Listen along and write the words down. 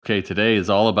Okay, today is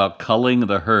all about culling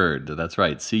the herd. That's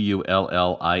right,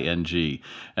 Culling.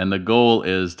 And the goal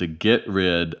is to get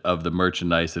rid of the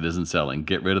merchandise that isn't selling.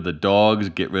 Get rid of the dogs,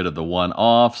 get rid of the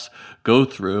one-offs. Go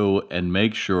through and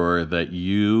make sure that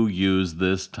you use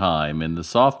this time in the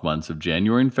soft months of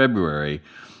January and February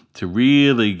to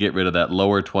really get rid of that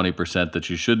lower 20% that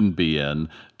you shouldn't be in,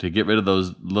 to get rid of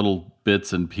those little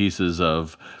bits and pieces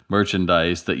of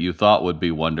merchandise that you thought would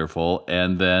be wonderful,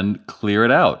 and then clear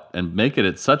it out and make it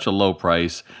at such a low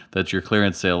price that your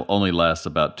clearance sale only lasts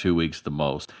about 2 weeks the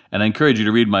most. And I encourage you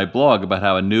to read my blog about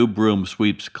how a new broom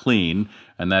sweeps clean,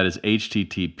 and that is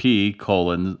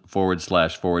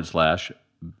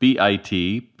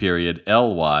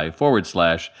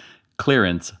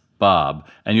http://bit.ly/clearance Bob,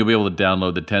 and you'll be able to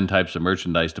download the 10 types of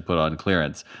merchandise to put on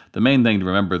clearance. The main thing to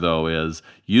remember, though, is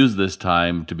use this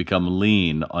time to become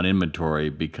lean on inventory,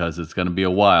 because it's going to be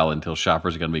a while until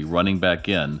shoppers are going to be running back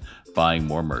in buying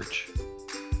more merch.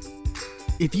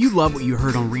 If you love what you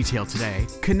heard on Retail Today,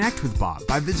 connect with Bob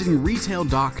by visiting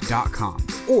retaildoc.com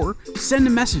or send a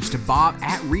message to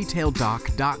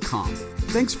bob@retaildoc.com.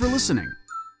 Thanks for listening.